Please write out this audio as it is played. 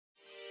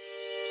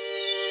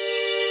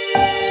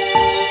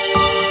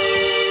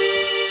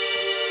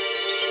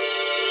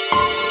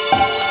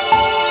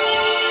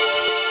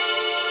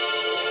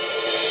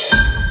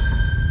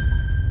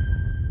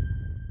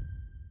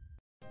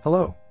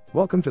Hello,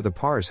 welcome to the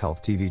PARS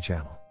Health TV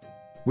channel.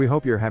 We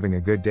hope you're having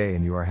a good day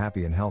and you are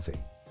happy and healthy.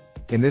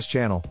 In this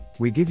channel,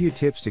 we give you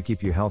tips to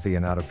keep you healthy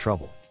and out of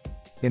trouble.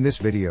 In this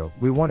video,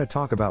 we want to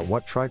talk about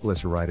what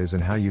triglyceride is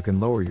and how you can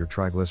lower your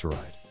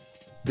triglyceride.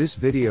 This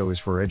video is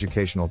for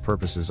educational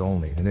purposes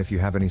only, and if you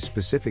have any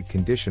specific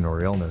condition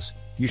or illness,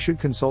 you should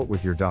consult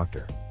with your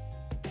doctor.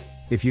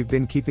 If you've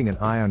been keeping an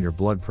eye on your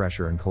blood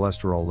pressure and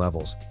cholesterol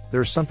levels,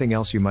 there's something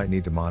else you might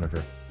need to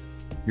monitor: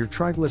 your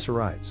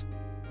triglycerides.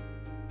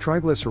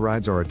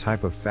 Triglycerides are a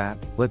type of fat,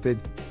 lipid,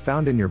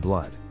 found in your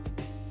blood.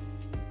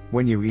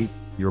 When you eat,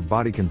 your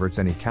body converts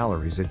any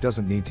calories it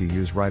doesn't need to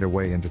use right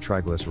away into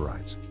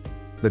triglycerides.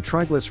 The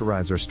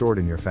triglycerides are stored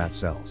in your fat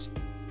cells.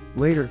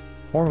 Later,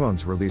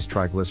 hormones release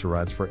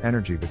triglycerides for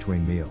energy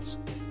between meals.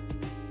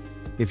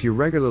 If you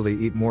regularly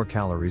eat more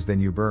calories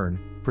than you burn,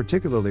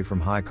 particularly from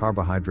high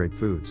carbohydrate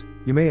foods,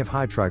 you may have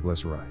high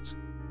triglycerides.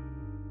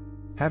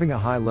 Having a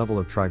high level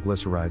of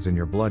triglycerides in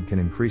your blood can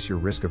increase your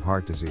risk of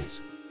heart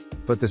disease.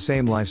 But the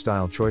same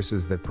lifestyle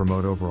choices that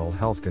promote overall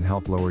health can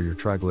help lower your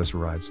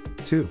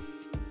triglycerides, too.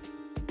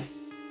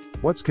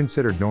 What's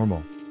considered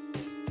normal?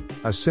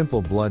 A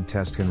simple blood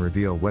test can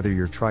reveal whether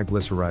your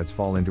triglycerides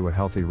fall into a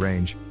healthy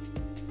range.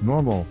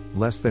 Normal,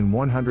 less than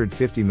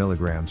 150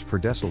 mg per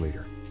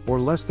deciliter, or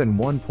less than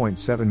 1.7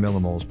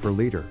 millimoles per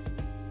liter.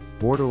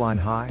 Borderline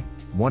high,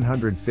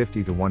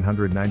 150 to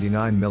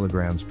 199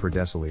 mg per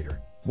deciliter,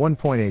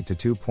 1.8 to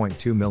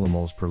 2.2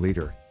 millimoles per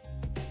liter.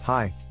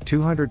 High,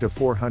 200 to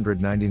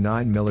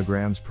 499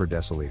 mg per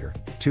deciliter,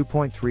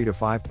 2.3 to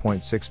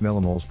 5.6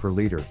 millimoles per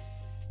liter.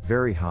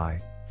 Very high,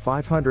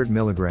 500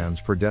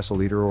 mg per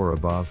deciliter or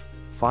above,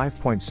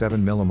 5.7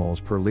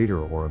 millimoles per liter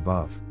or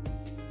above.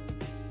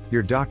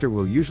 Your doctor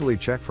will usually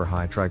check for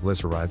high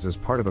triglycerides as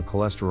part of a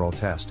cholesterol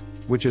test,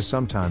 which is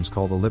sometimes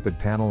called a lipid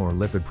panel or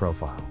lipid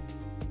profile.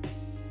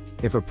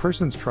 If a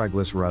person's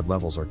triglyceride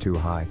levels are too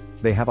high,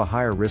 they have a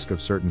higher risk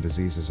of certain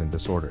diseases and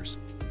disorders.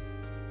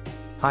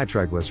 High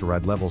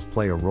triglyceride levels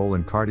play a role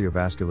in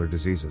cardiovascular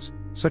diseases,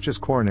 such as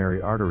coronary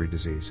artery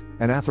disease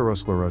and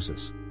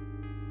atherosclerosis.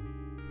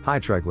 High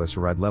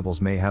triglyceride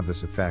levels may have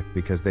this effect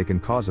because they can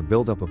cause a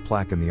buildup of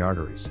plaque in the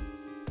arteries.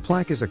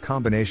 Plaque is a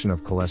combination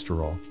of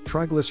cholesterol,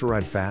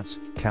 triglyceride fats,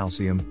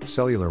 calcium,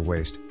 cellular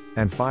waste,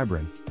 and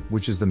fibrin,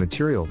 which is the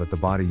material that the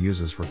body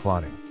uses for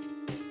clotting.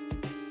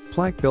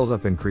 Plaque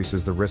buildup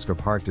increases the risk of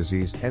heart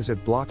disease as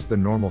it blocks the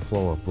normal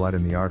flow of blood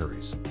in the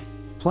arteries.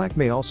 Plaque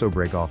may also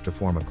break off to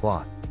form a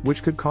clot,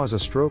 which could cause a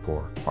stroke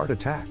or heart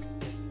attack.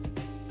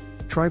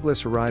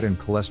 Triglyceride and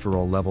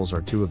cholesterol levels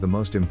are two of the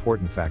most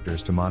important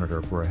factors to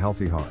monitor for a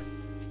healthy heart.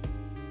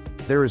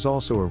 There is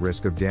also a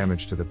risk of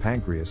damage to the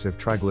pancreas if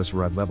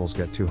triglyceride levels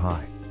get too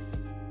high.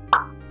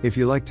 If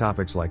you like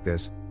topics like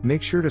this,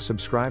 make sure to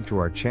subscribe to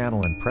our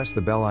channel and press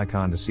the bell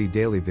icon to see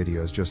daily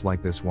videos just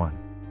like this one.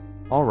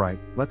 Alright,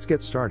 let's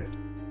get started.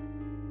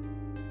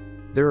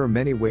 There are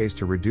many ways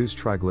to reduce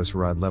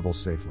triglyceride levels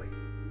safely.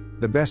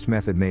 The best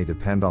method may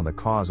depend on the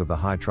cause of the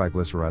high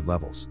triglyceride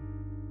levels.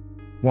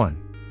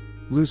 1.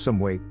 Lose some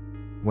weight.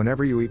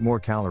 Whenever you eat more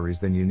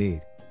calories than you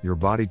need, your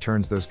body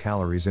turns those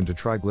calories into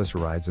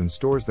triglycerides and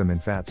stores them in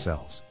fat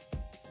cells.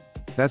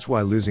 That's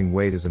why losing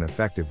weight is an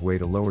effective way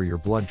to lower your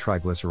blood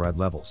triglyceride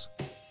levels.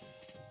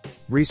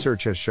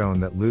 Research has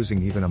shown that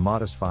losing even a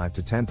modest 5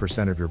 to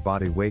 10% of your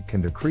body weight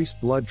can decrease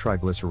blood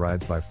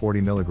triglycerides by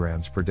 40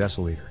 mg per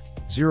deciliter,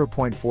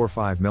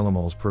 0.45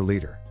 millimoles per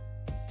liter.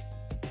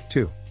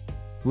 2.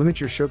 Limit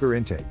your sugar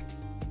intake.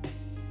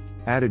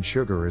 Added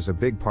sugar is a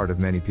big part of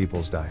many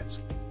people's diets.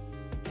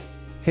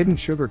 Hidden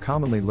sugar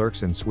commonly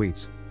lurks in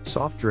sweets,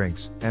 soft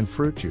drinks, and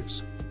fruit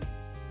juice.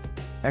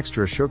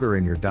 Extra sugar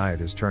in your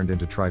diet is turned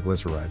into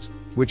triglycerides,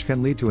 which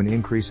can lead to an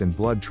increase in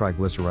blood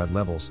triglyceride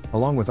levels,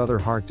 along with other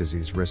heart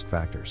disease risk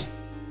factors.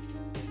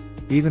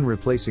 Even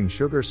replacing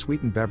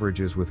sugar-sweetened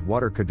beverages with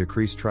water could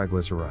decrease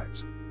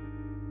triglycerides.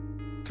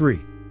 3.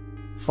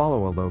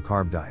 Follow a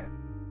low-carb diet.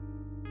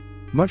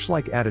 Much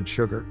like added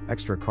sugar,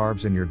 extra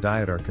carbs in your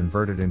diet are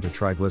converted into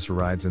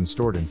triglycerides and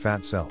stored in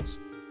fat cells.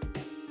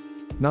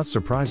 Not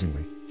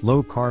surprisingly,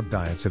 low-carb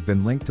diets have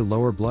been linked to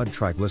lower blood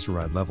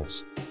triglyceride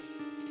levels.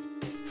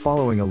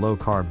 Following a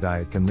low-carb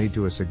diet can lead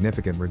to a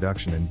significant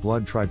reduction in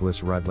blood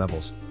triglyceride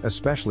levels,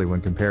 especially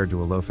when compared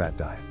to a low-fat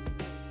diet.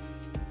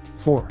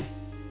 4.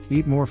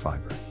 Eat more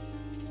fiber.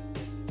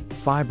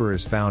 Fiber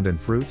is found in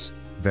fruits,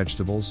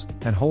 vegetables,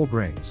 and whole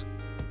grains.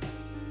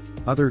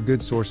 Other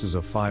good sources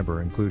of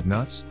fiber include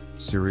nuts,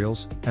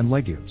 cereals, and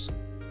legumes.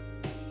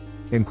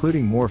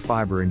 Including more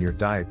fiber in your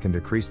diet can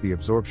decrease the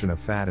absorption of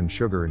fat and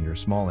sugar in your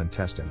small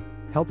intestine,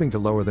 helping to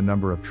lower the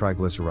number of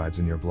triglycerides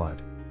in your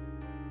blood.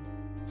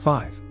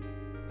 5.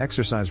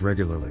 Exercise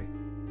regularly.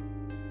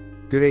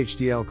 Good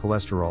HDL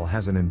cholesterol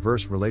has an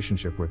inverse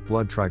relationship with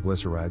blood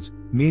triglycerides,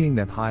 meaning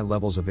that high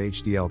levels of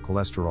HDL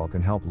cholesterol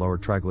can help lower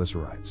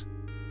triglycerides.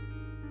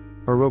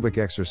 Aerobic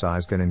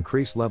exercise can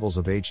increase levels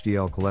of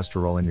HDL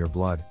cholesterol in your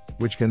blood,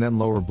 which can then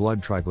lower blood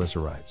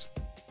triglycerides.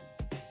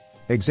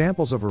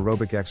 Examples of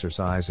aerobic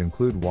exercise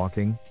include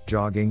walking,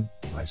 jogging,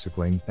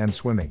 bicycling, and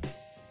swimming.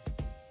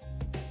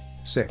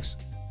 6.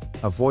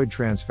 Avoid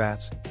trans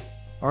fats.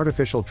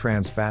 Artificial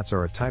trans fats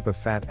are a type of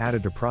fat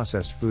added to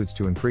processed foods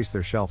to increase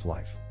their shelf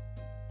life.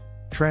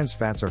 Trans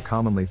fats are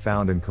commonly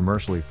found in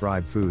commercially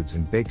fried foods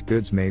and baked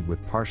goods made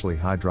with partially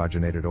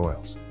hydrogenated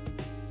oils.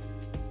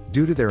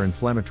 Due to their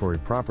inflammatory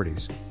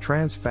properties,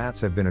 trans fats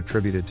have been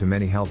attributed to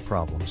many health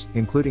problems,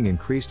 including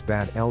increased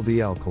bad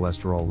LDL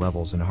cholesterol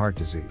levels and heart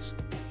disease.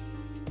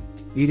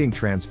 Eating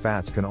trans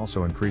fats can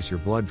also increase your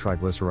blood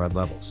triglyceride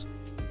levels.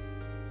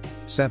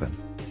 7.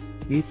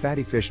 Eat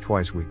fatty fish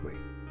twice weekly.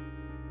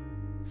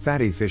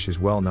 Fatty fish is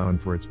well known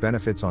for its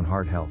benefits on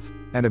heart health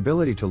and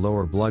ability to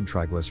lower blood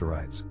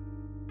triglycerides.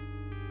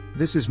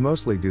 This is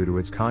mostly due to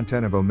its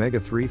content of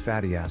omega-3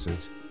 fatty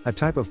acids, a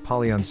type of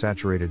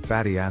polyunsaturated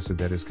fatty acid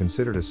that is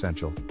considered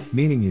essential,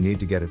 meaning you need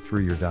to get it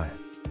through your diet.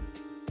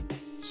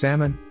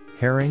 Salmon,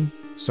 herring,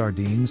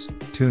 sardines,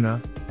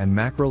 tuna, and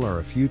mackerel are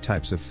a few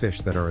types of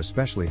fish that are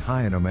especially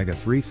high in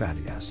omega-3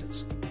 fatty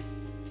acids.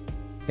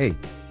 8.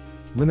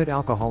 Limit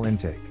alcohol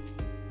intake.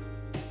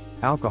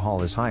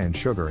 Alcohol is high in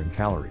sugar and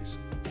calories.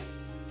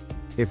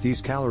 If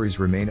these calories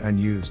remain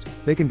unused,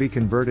 they can be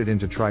converted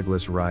into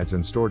triglycerides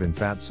and stored in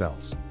fat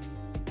cells.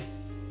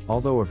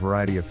 Although a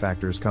variety of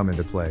factors come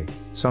into play,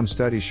 some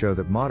studies show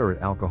that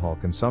moderate alcohol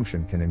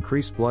consumption can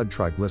increase blood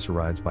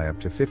triglycerides by up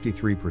to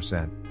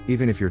 53%,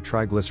 even if your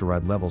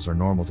triglyceride levels are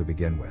normal to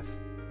begin with.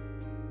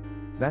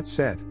 That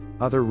said,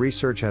 other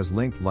research has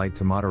linked light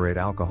to moderate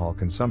alcohol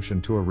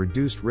consumption to a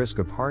reduced risk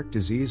of heart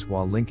disease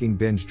while linking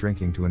binge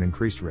drinking to an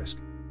increased risk.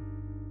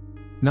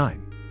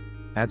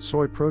 9. Add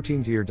soy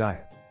protein to your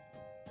diet.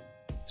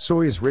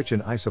 Soy is rich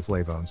in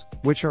isoflavones,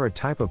 which are a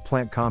type of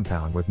plant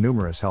compound with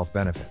numerous health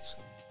benefits.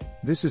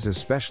 This is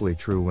especially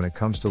true when it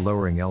comes to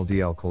lowering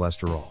LDL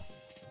cholesterol.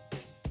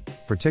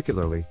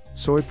 Particularly,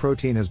 soy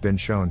protein has been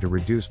shown to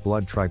reduce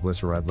blood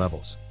triglyceride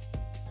levels.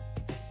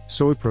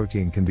 Soy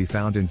protein can be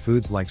found in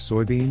foods like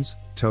soybeans,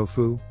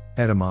 tofu,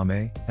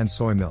 edamame, and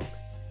soy milk.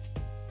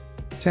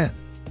 10.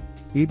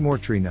 Eat more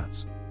tree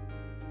nuts.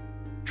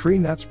 Tree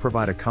nuts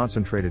provide a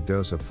concentrated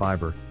dose of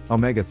fiber,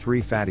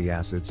 omega-3 fatty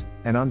acids,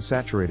 and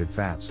unsaturated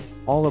fats,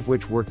 all of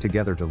which work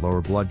together to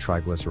lower blood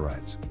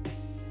triglycerides.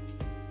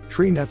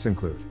 Tree nuts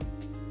include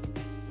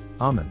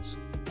almonds,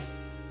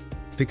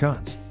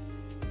 pecans,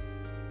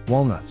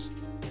 walnuts,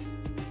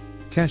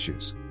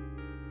 cashews,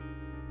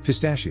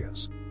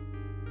 pistachios,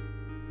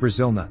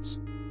 Brazil nuts,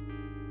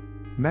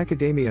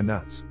 macadamia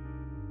nuts.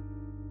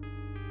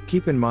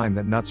 Keep in mind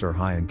that nuts are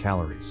high in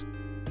calories.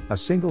 A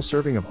single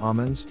serving of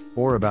almonds,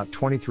 or about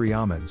 23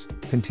 almonds,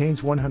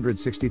 contains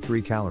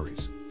 163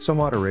 calories, so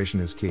moderation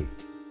is key.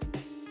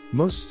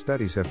 Most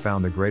studies have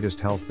found the greatest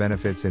health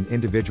benefits in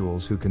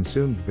individuals who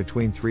consumed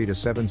between 3 to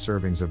 7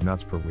 servings of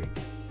nuts per week.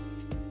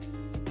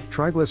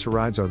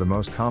 Triglycerides are the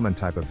most common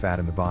type of fat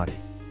in the body.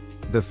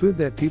 The food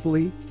that people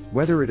eat,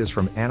 whether it is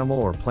from animal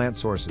or plant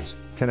sources,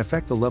 can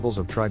affect the levels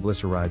of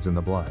triglycerides in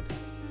the blood.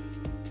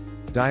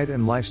 Diet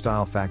and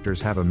lifestyle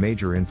factors have a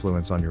major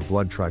influence on your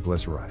blood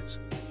triglycerides.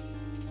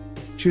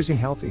 Choosing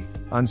healthy,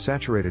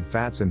 unsaturated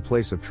fats in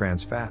place of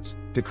trans fats,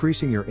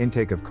 decreasing your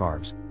intake of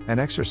carbs, and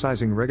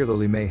exercising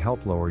regularly may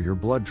help lower your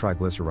blood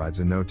triglycerides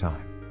in no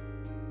time.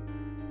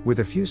 With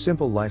a few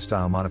simple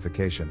lifestyle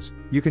modifications,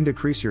 you can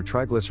decrease your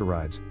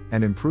triglycerides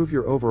and improve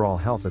your overall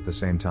health at the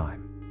same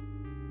time.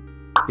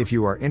 If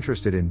you are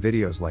interested in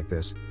videos like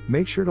this,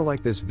 make sure to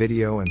like this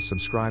video and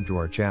subscribe to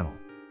our channel.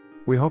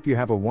 We hope you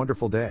have a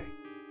wonderful day.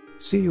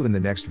 See you in the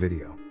next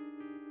video.